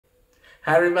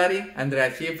Hi everybody,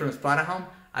 Andrea here from Spotahome.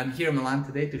 I'm here in Milan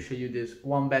today to show you this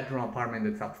one-bedroom apartment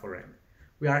that's up for rent.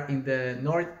 We are in the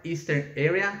northeastern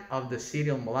area of the city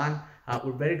of Milan.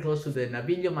 We're very close to the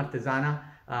Naviglio Martesana.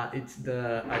 It's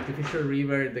the artificial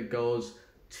river that goes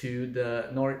to the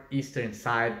northeastern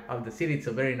side of the city. It's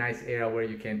a very nice area where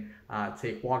you can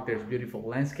take a walk. There's beautiful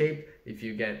landscape if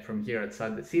you get from here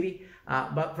outside the city.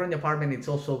 But from the apartment, it's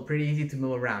also pretty easy to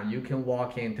move around. You can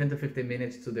walk in 10 to 15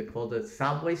 minutes to the closest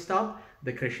subway stop,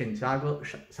 the Crescenzago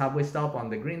subway stop on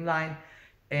the Green Line.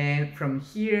 And from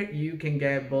here, you can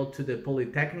get both to the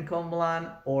Politecnico of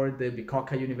Milan or the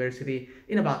Bicocca University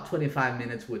in about 25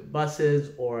 minutes with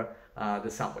buses or the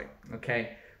subway,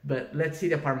 okay? But let's see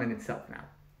the apartment itself now.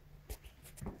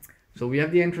 So we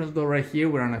have the entrance door right here.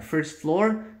 We're on the first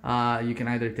floor. You can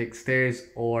either take stairs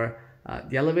or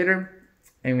the elevator.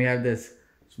 And we have this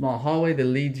small hallway that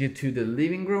leads you to the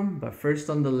living room. But first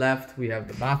on the left, we have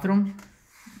the bathroom.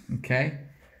 Okay.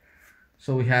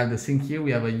 So we have the sink here.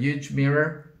 We have a huge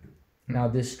mirror. Now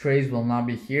this trays will not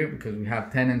be here because we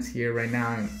have tenants here right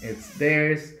now and it's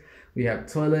theirs. We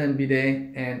have toilet and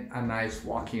bidet and a nice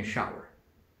walk-in shower.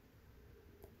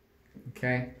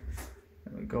 Okay.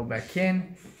 We go back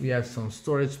in. We have some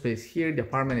storage space here. The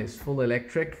apartment is full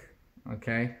electric.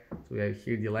 Okay, so we have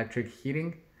here the electric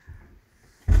heating.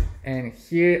 And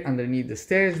here underneath the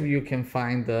stairs, you can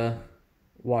find the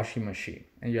washing machine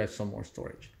and you have some more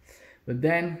storage. But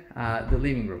then the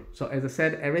living room. So as I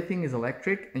said, everything is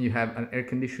electric and you have an air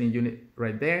conditioning unit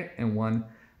right there and one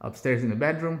upstairs in the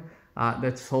bedroom.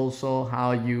 That's also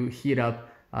how you heat up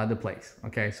the place.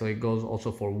 Okay, so it goes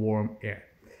also for warm air.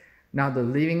 Now the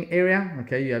living area,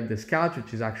 okay, you have this couch,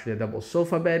 which is actually a double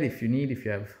sofa bed if you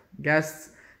have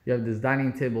guests. You have this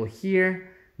dining table here,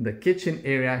 the kitchen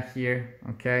area here,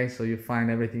 okay, so you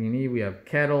find everything you need. We have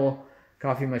kettle,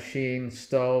 coffee machine,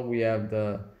 stove, we have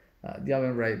the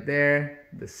oven right there,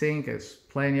 the sink has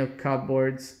plenty of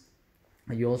cupboards.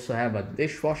 You also have a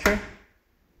dishwasher.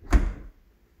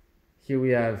 Here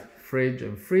we have fridge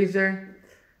and freezer.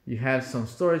 You have some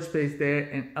storage space there,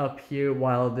 and up here,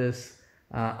 while this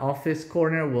office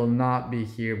corner will not be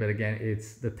here, but again,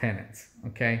 it's the tenants,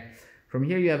 okay? From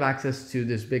here, you have access to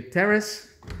this big terrace.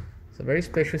 It's a very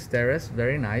spacious terrace,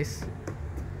 very nice,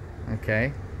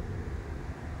 okay?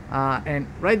 And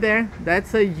right there,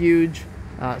 that's a huge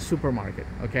supermarket,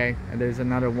 okay? And there's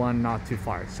another one not too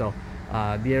far. So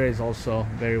the area is also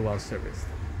very well serviced.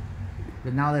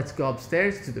 But now let's go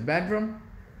upstairs to the bedroom.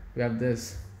 We have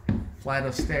this flight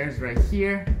of stairs right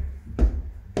here.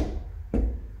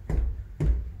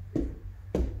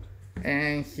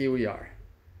 And here we are.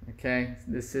 Okay,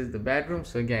 this is the bedroom.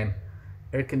 So again,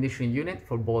 air conditioning unit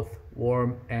for both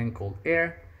warm and cold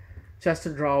air. Chest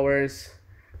of drawers,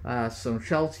 some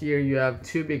shelves here. You have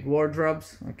two big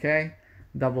wardrobes. Okay,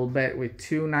 double bed with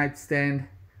two nightstand.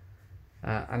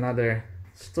 Another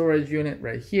storage unit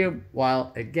right here.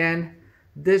 While again,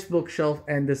 this bookshelf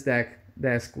and this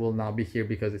desk will not be here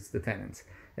because it's the tenants.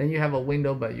 And you have a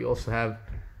window, but you also have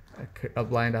a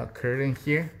blind out curtain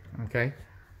here. Okay,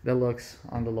 that looks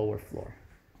on the lower floor.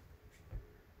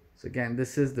 So again,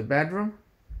 this is the bedroom.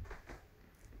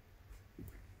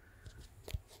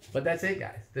 But that's it,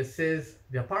 guys. This is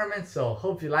the apartment. So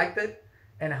hope you liked it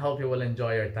and I hope you will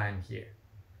enjoy your time here.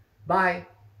 Bye.